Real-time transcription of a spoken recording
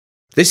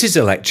This is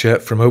a lecture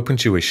from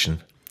OpenTuition.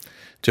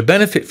 To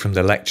benefit from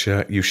the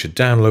lecture, you should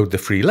download the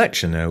free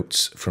lecture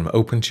notes from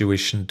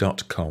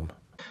opentuition.com.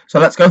 So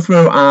let's go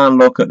through and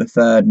look at the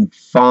third and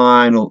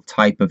final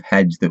type of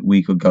hedge that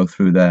we could go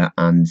through there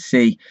and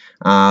see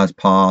as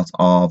part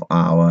of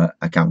our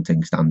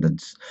accounting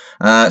standards.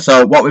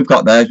 So what we've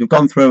got there is we've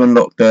gone through and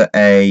looked at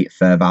a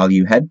fair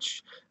value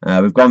hedge.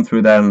 We've gone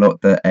through there and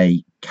looked at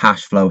a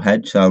cash flow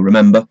hedge. So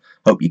remember,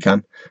 hope you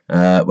can,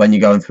 when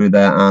you're going through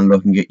there and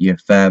looking at your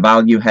fair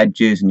value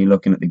hedges and you're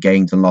looking at the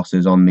gains and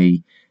losses on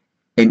the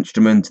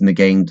instrument and the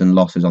gains and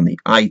losses on the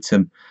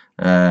item,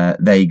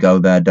 they go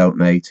there, don't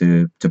they,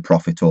 to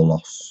profit or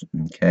loss.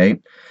 Okay.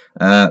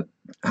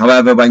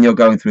 However, when you're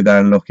going through there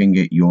and looking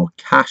at your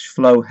cash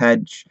flow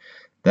hedge,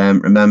 then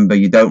remember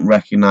you don't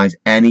recognize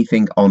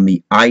anything on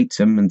the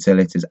item until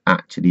it has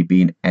actually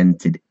been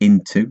entered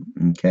into.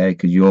 Okay,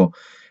 because you're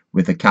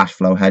with a cash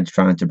flow hedge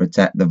trying to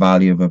protect the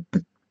value of a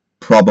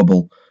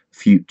probable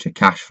future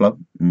cash flow.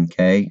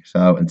 Okay,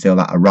 so until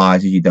that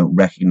arises, you don't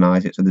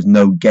recognize it. So there's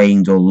no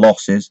gains or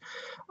losses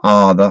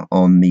either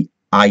on the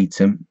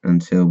item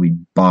until we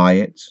buy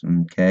it,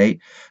 okay,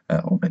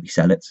 or maybe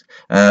sell it.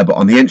 But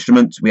on the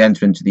instrument, we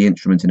enter into the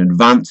instrument in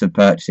advance of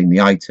purchasing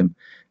the item,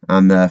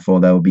 and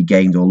therefore there will be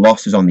gains or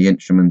losses on the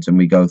instrument, and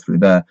we go through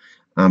there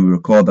and we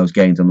record those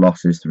gains and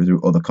losses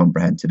through other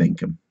comprehensive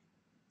income.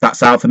 That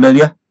sound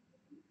familiar?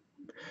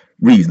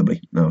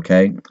 Reasonably,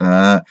 okay.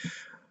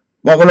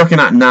 What we're looking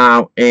at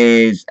now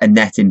is a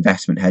net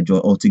investment hedge,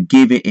 or to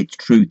give it its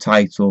true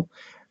title,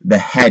 the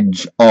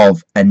hedge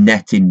of a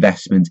net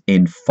investment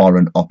in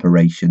foreign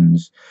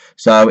operations.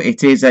 So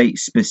it is a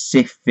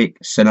specific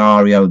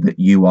scenario that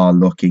you are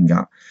looking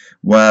at,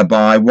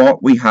 whereby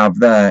what we have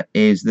there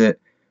is that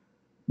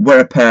we're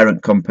a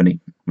parent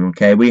company.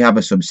 Okay, we have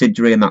a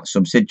subsidiary, and that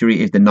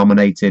subsidiary is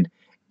denominated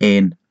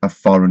in a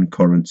foreign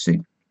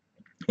currency.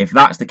 If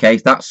that's the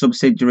case, that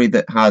subsidiary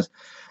that has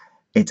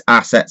its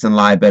assets and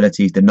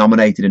liabilities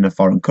denominated in a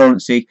foreign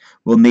currency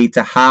will need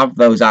to have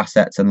those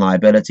assets and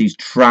liabilities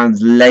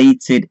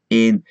translated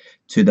into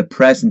the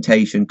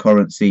presentation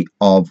currency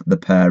of the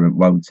parent,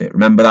 won't it?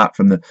 Remember that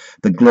from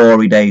the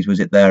glory days,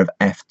 was it there, of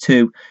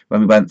F2, when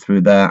we went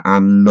through there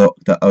and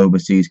looked at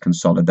overseas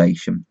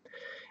consolidation.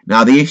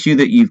 Now, the issue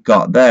that you've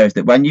got there is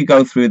that when you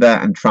go through there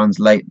and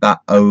translate that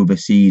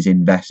overseas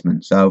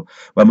investment, so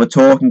when we're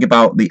talking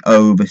about the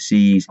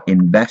overseas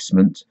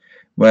investment,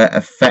 we're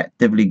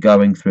effectively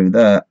going through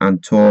there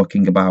and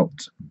talking about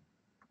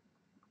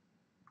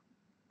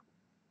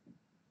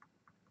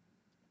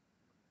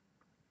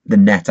the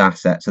net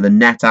assets, so the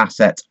net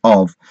assets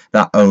of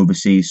that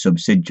overseas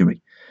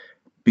subsidiary,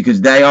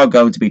 because they are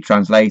going to be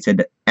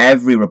translated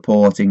every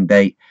reporting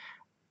date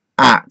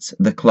at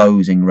the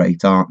closing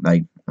rate, aren't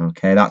they?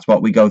 Okay, that's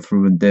what we go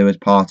through and do as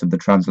part of the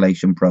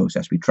translation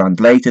process. We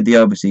translated the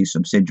overseas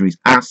subsidiary's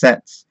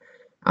assets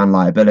and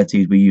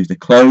liabilities. We used the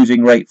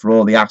closing rate for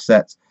all the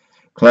assets,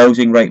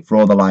 closing rate for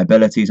all the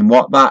liabilities, and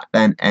what that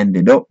then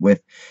ended up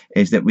with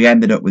is that we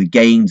ended up with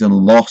gains and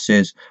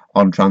losses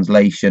on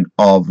translation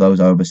of those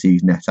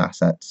overseas net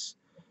assets.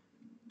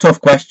 Tough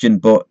question,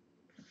 but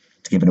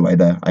it's given away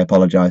there, I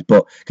apologize,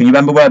 but can you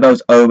remember where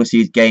those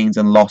overseas gains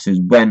and losses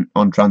went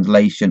on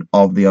translation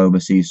of the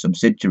overseas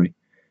subsidiary?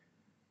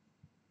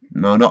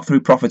 No, not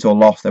through profit or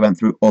loss. They went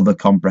through other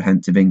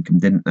comprehensive income,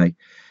 didn't they?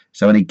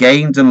 So any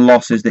gains and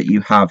losses that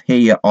you have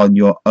here on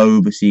your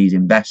overseas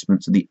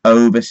investments, so the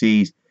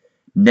overseas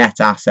net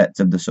assets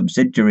of the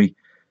subsidiary,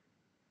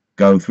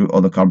 go through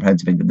other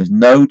comprehensive income. There's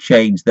no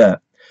change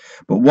there.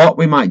 But what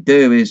we might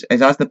do is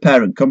as the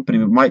parent company,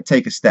 we might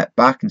take a step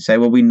back and say,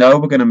 well, we know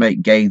we're going to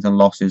make gains and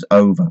losses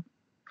over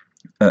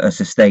a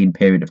sustained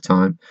period of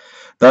time.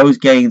 Those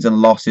gains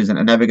and losses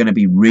are never going to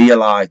be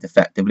realized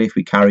effectively if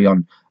we carry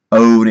on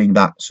owning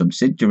that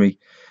subsidiary.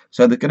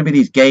 So there's going to be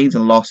these gains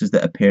and losses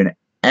that appear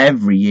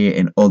every year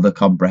in other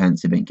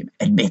comprehensive income.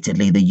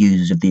 Admittedly, the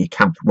users of the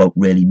account won't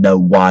really know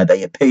why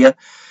they appear,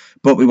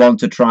 but we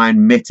want to try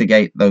and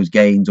mitigate those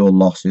gains or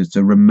losses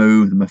to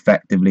remove them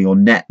effectively or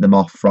net them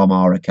off from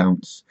our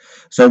accounts.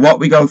 So what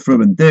we go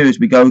through and do is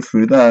we go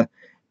through there,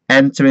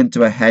 enter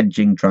into a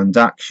hedging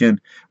transaction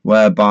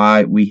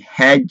whereby we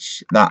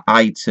hedge that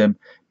item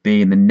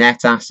being the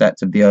net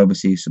assets of the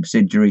overseas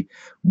subsidiary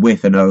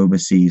with an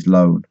overseas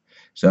loan.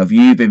 So if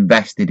you've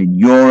invested in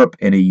Europe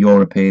in a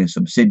European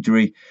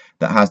subsidiary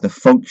that has the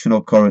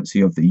functional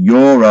currency of the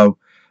euro,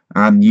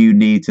 and you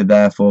need to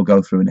therefore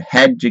go through and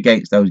hedge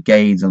against those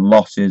gains and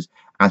losses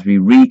as we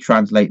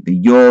retranslate the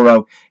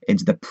euro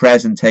into the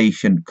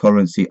presentation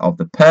currency of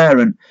the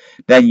parent,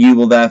 then you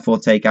will therefore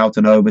take out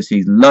an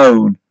overseas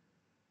loan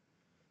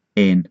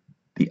in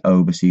the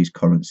overseas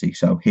currency.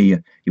 So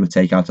here you would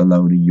take out a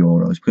loan in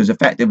euros, because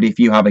effectively if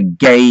you have a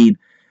gain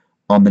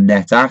on the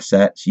net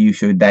assets, you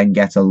should then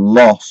get a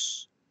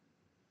loss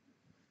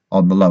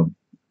on the loan.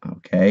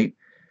 Okay,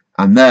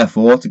 and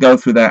therefore to go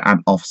through there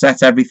and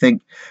offset everything,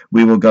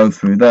 we will go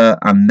through there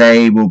and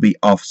they will be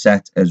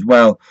offset as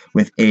well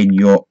within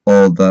your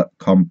other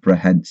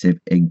comprehensive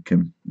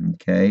income.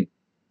 Okay,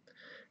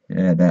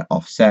 they're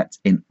offset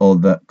in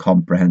other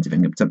comprehensive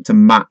income to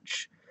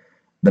match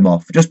them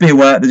off. Just be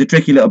aware, there's a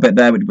tricky little bit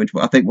there, which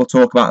I think we'll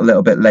talk about a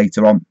little bit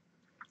later on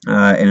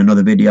in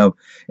another video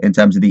in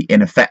terms of the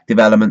ineffective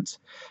element,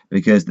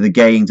 because the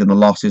gains and the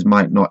losses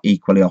might not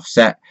equally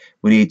offset.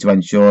 We need to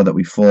ensure that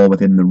we fall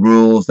within the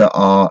rules that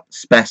are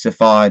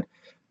specified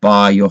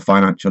by your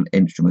financial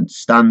instrument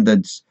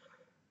standards.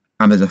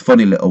 And there's a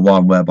funny little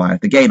one whereby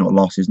if the gain or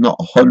loss is not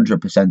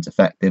 100%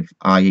 effective,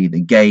 i.e.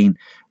 the gain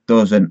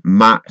doesn't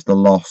match the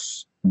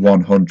loss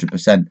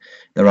 100%,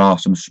 there are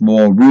some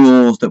small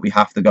rules that we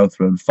have to go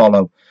through and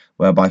follow,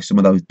 whereby some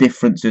of those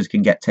differences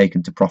can get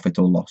taken to profit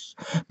or loss.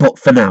 But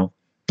for now,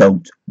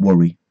 don't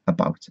worry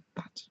about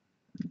that.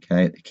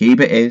 Okay, the key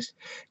bit is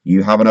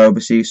you have an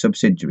overseas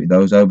subsidiary.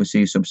 Those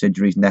overseas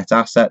subsidiaries' net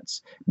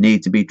assets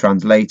need to be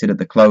translated at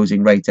the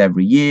closing rate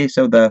every year,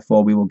 so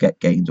therefore we will get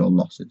gains or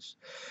losses.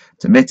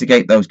 To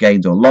mitigate those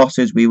gains or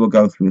losses, we will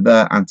go through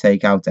there and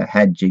take out a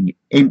hedging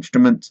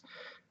instrument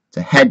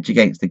to hedge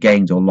against the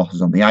gains or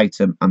losses on the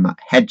item, and that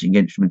hedging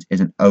instrument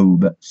is an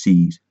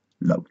overseas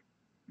loan.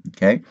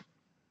 Okay,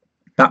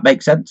 that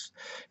makes sense?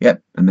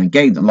 Yep, and then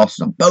gains and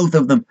losses on both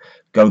of them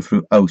go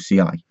through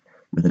OCI,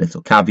 with a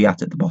little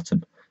caveat at the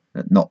bottom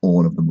that not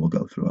all of them will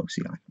go through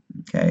OCI,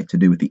 okay, to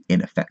do with the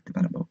ineffective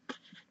element.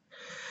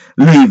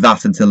 Leave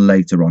that until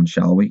later on,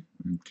 shall we?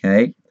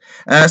 Okay.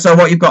 So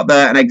what you've got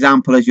there, an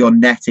example is your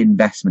net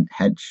investment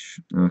hedge.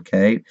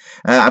 Okay,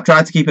 I've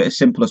tried to keep it as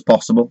simple as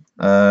possible.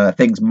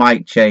 Things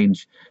might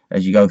change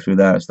as you go through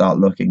there and start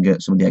looking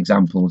at some of the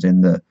examples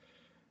in the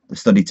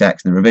study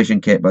text and the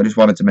revision kit, but I just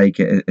wanted to make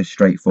it as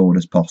straightforward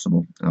as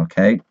possible.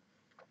 Okay,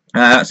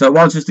 so it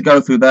wants us to go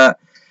through there,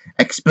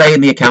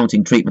 explain the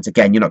accounting treatment.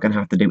 Again, you're not going to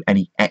have to do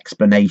any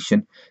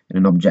explanation in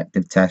an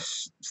objective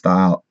test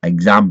style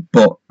exam,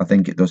 but I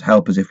think it does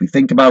help us if we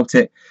think about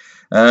it.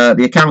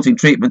 The accounting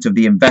treatment of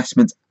the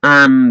investment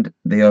and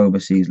the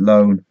overseas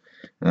loan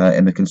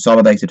in the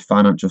consolidated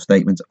financial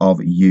statements of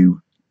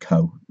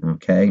U.Co.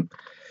 Okay,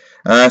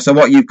 so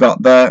what you've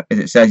got there is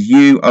it says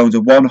U owns a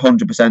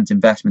 100%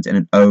 investment in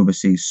an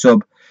overseas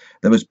sub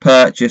that was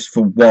purchased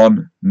for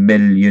 €1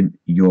 million.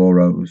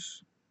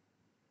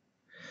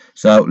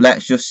 So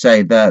let's just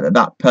say there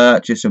that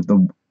purchase of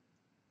the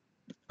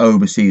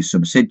overseas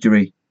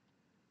subsidiary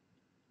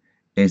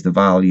is the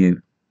value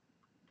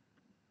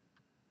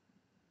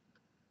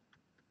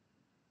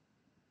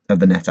of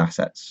the net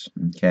assets.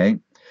 Okay,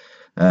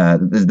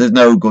 there's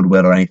no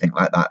goodwill or anything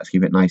like that. Let's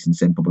keep it nice and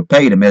simple. We've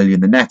paid $1 million,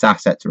 the net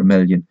assets are $1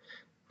 million,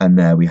 and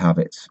there we have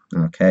it.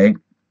 Okay,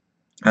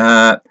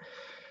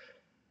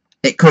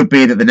 it could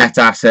be that the net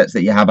assets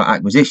that you have at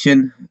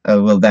acquisition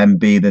will then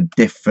be the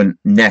different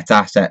net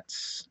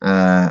assets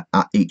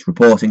at each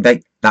reporting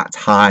date. That's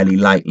highly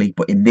likely,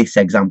 but in this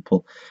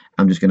example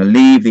I'm just going to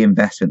leave the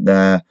investment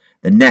there,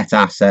 the net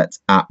assets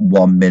at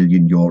 €1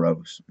 million.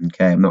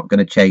 Okay, I'm not going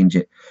to change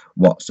it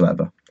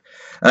whatsoever.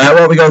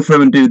 What we go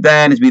through and do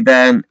then is we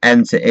then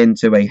enter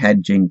into a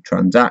hedging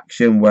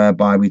transaction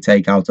whereby we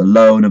take out a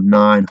loan of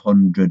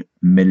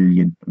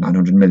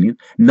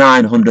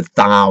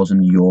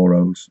 900,000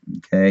 euros,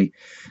 okay,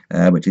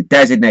 which is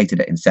designated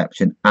at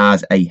inception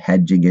as a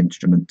hedging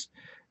instrument.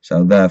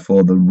 So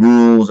therefore the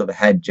rules of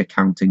hedge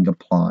accounting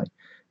apply.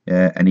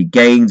 Any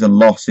gains and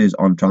losses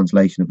on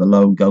translation of the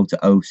loan go to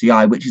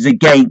OCI, which is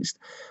against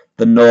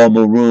the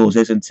normal rules,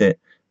 isn't it,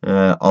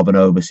 of an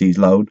overseas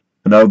loan.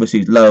 An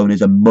overseas loan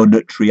is a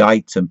monetary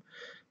item,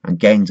 and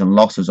gains and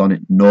losses on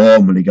it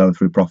normally go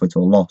through profit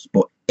or loss.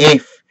 But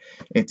if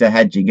it's a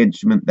hedging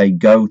instrument, they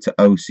go to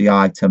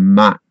OCI to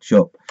match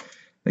up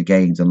the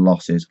gains and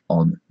losses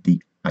on the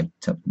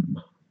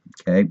item.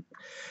 Okay.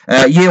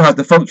 U has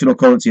the functional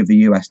currency of the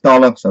US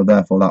dollar, so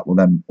therefore that will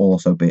then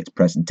also be its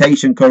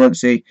presentation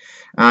currency.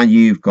 And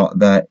you've got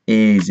there,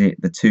 is it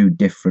the two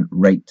different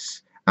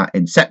rates at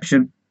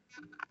inception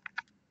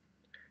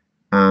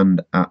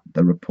and at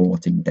the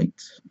reporting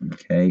date.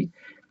 Okay,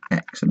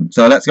 excellent.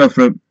 So let's go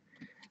through,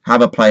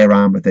 have a play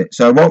around with it.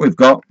 So what we've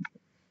got,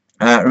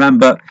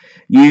 remember,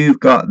 you've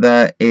got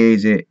there,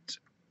 is it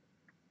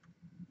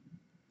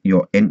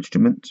your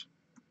instrument,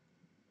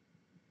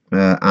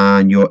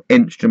 and your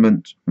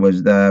instrument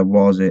was there,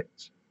 was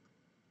it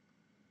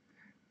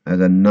as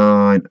a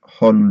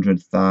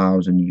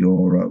 900,000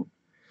 euro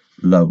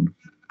loan.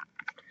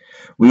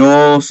 We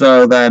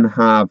also then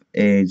have,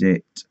 is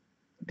it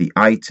the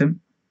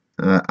item,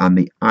 and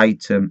the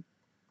item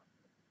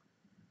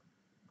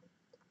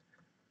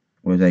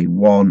was a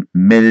 $1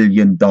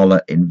 million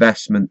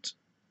investment,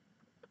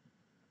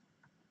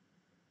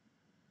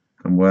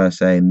 and we're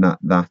saying that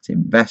that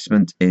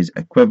investment is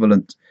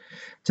equivalent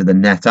to the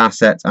net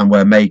asset, and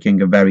we're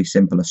making a very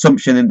simple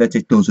assumption in that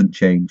it doesn't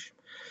change.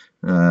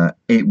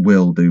 It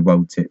will do,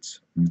 won't it?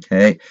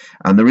 Okay,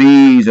 and the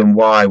reason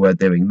why we're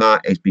doing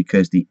that is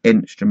because the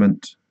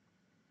instrument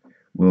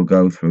will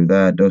go through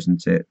there,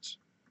 doesn't it?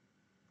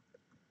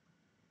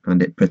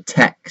 And it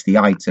protects the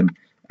item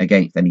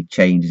against any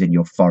changes in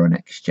your foreign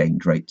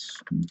exchange rates.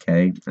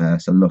 Okay,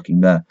 so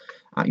looking there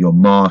at your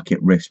market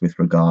risk with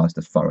regards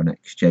to foreign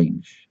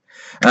exchange.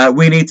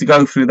 We need to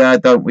go through there,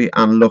 don't we,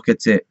 and look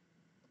at it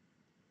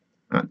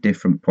at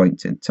different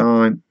points in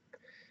time.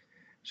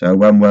 So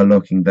when we're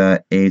looking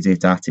there, is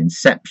it at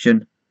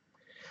inception?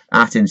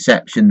 At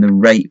inception, the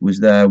rate was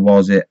there,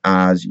 was it,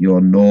 as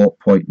your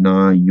 0.9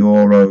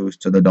 euros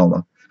to the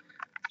dollar.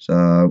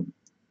 So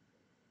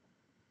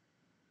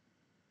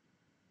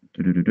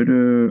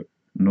 0.9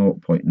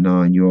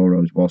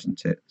 euros,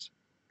 wasn't it,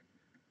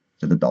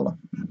 to the dollar?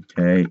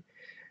 Okay.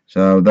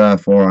 So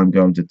therefore, I'm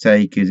going to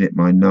take, is it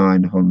my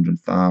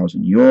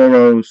 900,000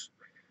 euros,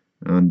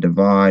 and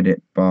divide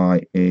it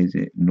by, is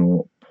it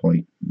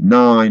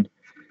 0.9?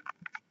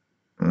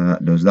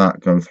 Does that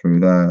go through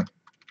there?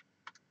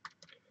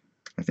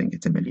 I think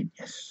it's a million.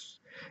 Yes,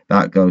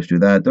 that goes through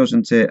there,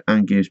 doesn't it?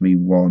 And gives me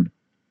 $1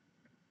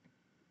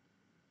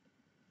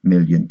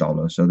 million.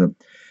 So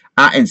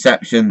at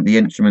inception, the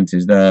instrument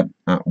is there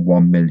at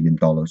 $1 million.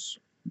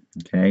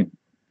 Okay.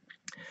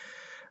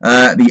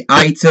 The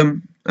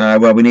item,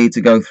 well, we need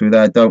to go through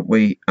there, don't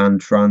we, and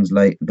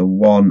translate the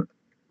 $1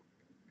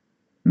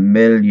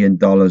 million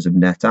of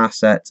net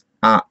asset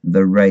at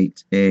the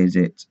rate, is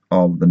it,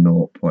 of the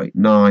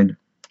 0.9.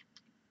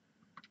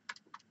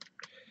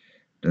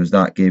 Does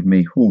that give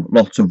me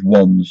lots of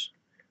ones?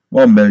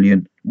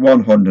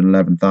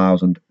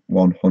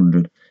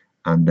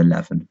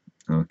 1,111,111.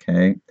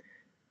 Okay,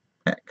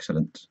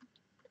 excellent.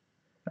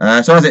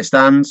 So as it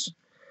stands,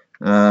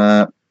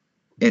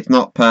 it's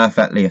not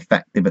perfectly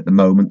effective at the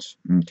moment.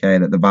 Okay,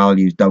 that the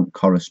values don't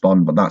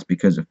correspond, but that's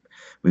because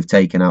we've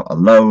taken out a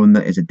loan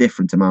that is a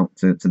different amount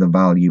to the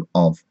value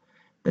of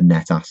the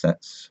net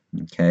assets.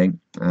 Okay,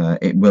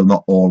 it will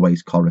not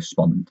always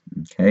correspond.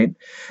 Okay,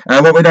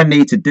 what we then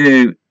need to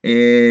do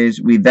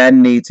is we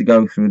then need to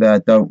go through there,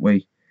 don't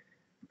we,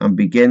 and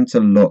begin to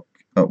look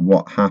at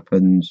what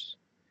happens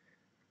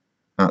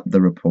at the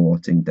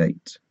reporting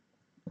date.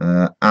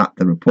 At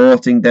the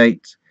reporting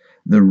date,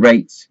 the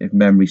rate, if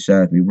memory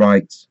serves me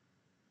right,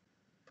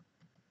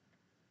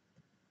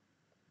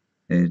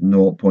 is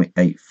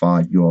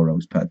 0.85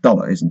 euros per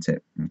dollar, isn't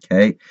it?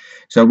 Okay,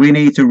 so we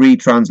need to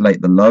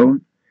retranslate the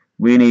loan.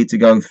 We need to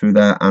go through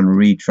there and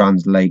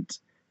retranslate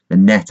the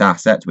net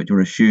assets, which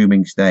we're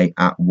assuming stay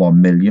at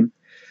 1 million.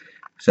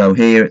 So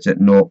here it's at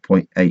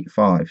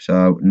 0.85.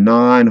 So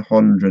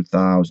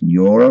 900,000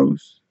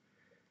 euros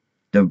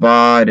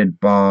divided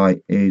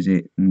by, is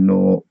it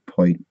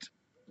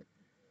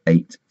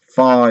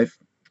 0.85.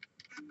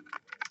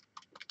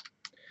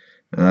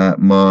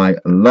 My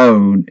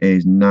loan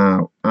is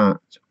now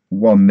at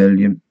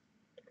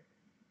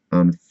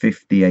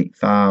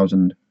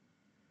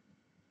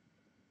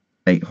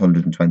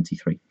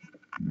 1,058,823.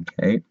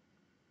 Okay.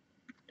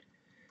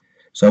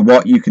 So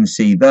what you can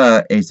see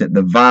there is that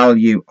the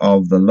value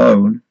of the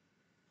loan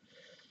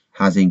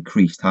has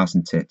increased,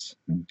 hasn't it?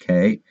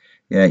 Okay.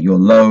 Yeah, your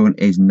loan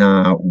is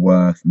now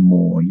worth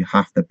more. You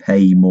have to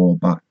pay more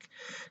back.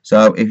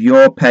 So if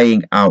you're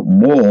paying out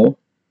more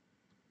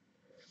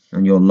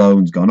and your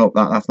loan's gone up,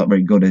 that's not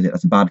very good, is it?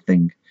 That's a bad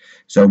thing.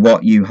 So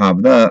what you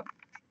have there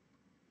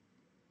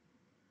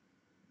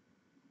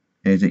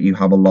is that you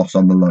have a loss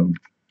on the loan.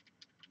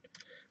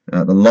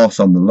 The loss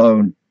on the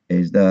loan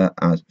is there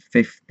as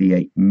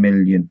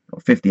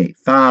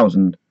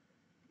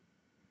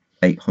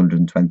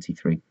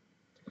 58,823.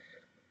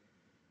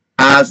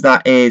 As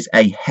that is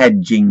a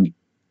hedging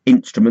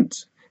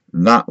instrument,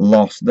 that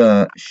loss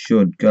there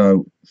should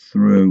go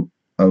through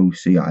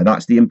OCI.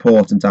 That's the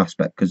important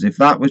aspect, because if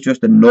that was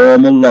just a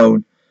normal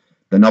loan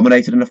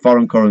denominated in a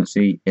foreign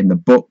currency in the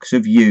books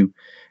of you,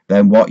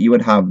 then what you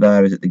would have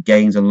there is that the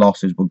gains and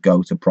losses would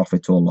go to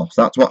profit or loss.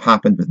 That's what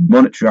happened with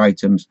monetary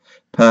items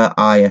per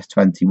IAS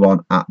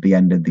 21 at the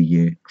end of the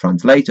year.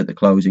 Translate at the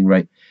closing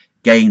rate,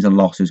 gains and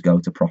losses go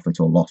to profit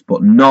or loss,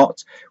 but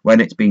not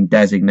when it's been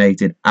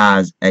designated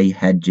as a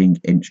hedging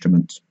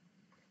instrument.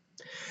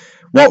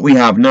 What we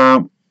have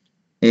now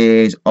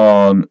is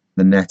on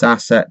the net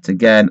assets.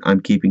 Again, I'm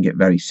keeping it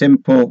very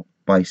simple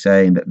by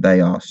saying that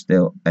they are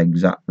still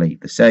exactly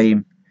the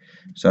same.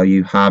 So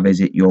you have, is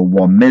it your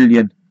 1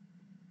 million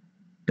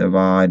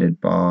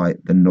divided by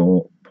the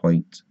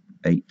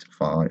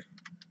 0.85.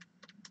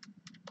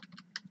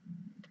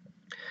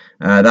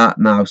 That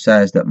now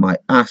says that my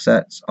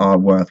assets are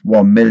worth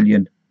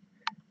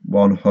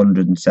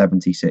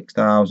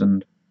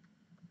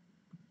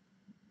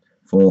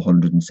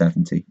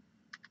 1,176,470.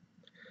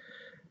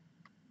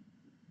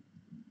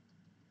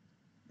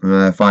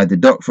 If I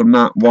deduct from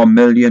that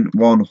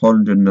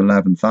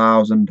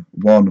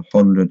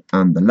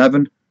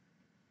 1,111,111,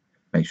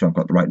 make sure I've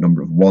got the right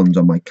number of ones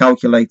on my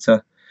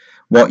calculator,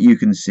 what you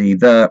can see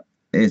there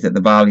is that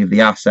the value of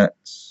the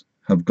assets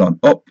have gone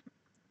up.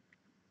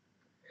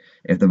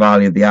 If the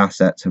value of the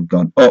assets have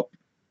gone up,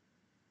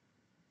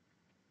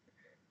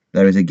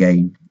 there is a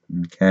gain.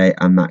 Okay,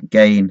 and that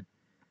gain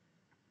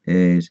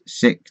is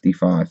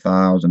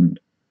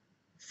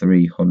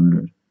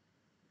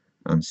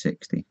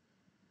 65,360.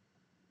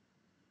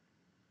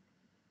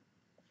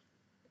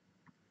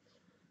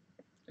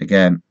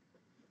 Again,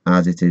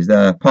 as it is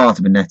there, part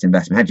of a net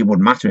investment hedge. It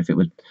wouldn't matter if it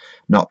was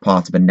not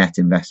part of a net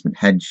investment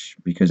hedge,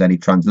 because any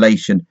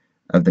translation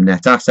of the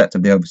net assets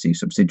of the overseas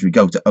subsidiary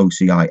go to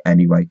OCI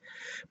anyway.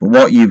 But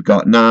what you've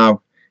got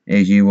now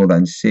is you will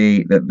then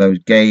see that those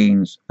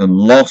gains and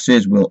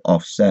losses will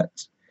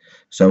offset.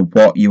 So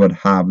what you would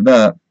have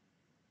there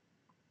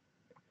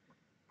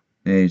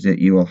is that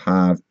you will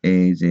have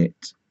a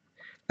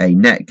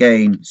net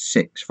gain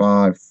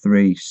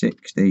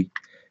 65360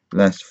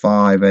 less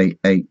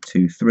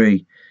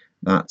 58823.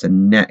 That's a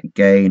net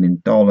gain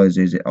in dollars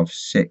of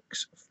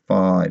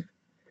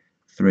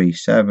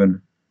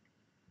 6537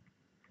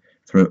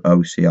 through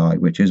OCI,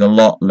 which is a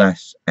lot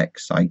less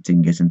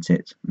exciting, isn't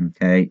it?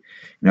 Okay,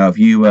 now if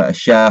you were a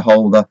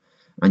shareholder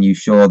and you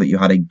saw that you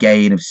had a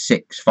gain of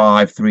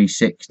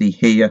 65360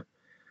 here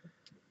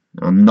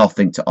and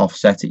nothing to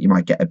offset it, you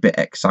might get a bit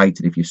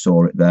excited if you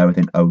saw it there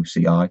within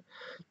OCI.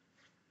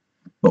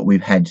 But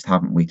we've hedged,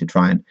 haven't we, to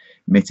try and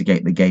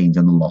mitigate the gains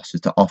and the losses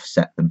to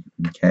offset them.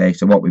 Okay,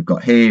 so what we've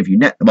got here, if you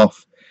net them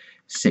off,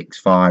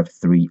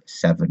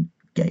 6537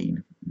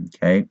 gain.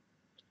 Okay,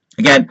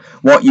 again,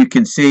 what you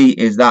can see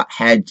is that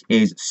hedge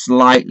is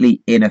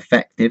slightly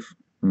ineffective.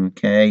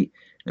 Okay,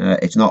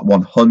 it's not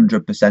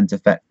 100%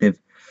 effective.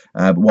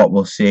 But what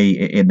we'll see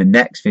in the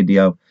next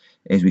video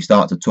is we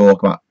start to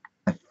talk about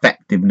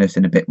effectiveness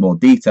in a bit more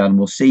detail, and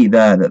we'll see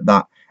there that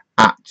that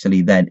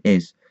actually then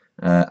is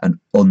an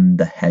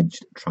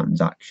under-hedged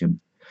transaction.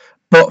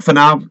 But for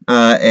now,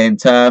 in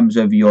terms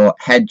of your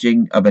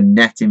hedging of a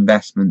net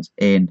investment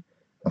in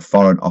a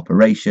foreign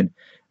operation,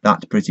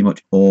 that's pretty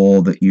much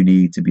all that you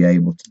need to be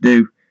able to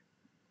do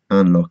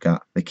and look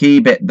at. The key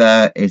bit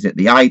there is that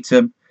the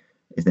item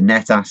is the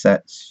net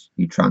assets.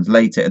 You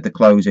translate it at the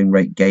closing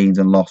rate, gains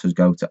and losses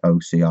go to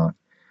OCI.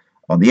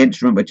 On the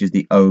instrument, which is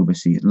the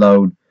overseas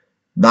loan,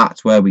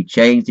 that's where we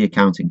change the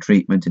accounting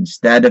treatment.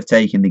 Instead of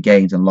taking the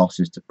gains and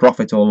losses to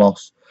profit or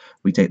loss,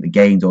 we take the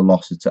gains or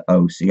losses to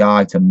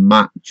OCI to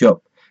match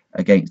up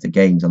against the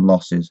gains and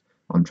losses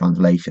on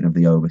translation of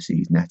the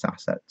overseas net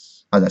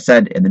assets. As I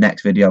said, in the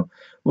next video,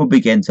 we'll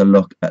begin to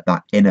look at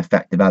that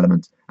ineffective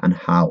element and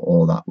how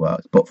all that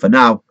works. But for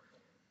now,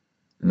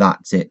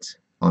 that's it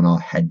on our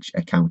hedge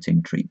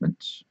accounting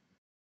treatments.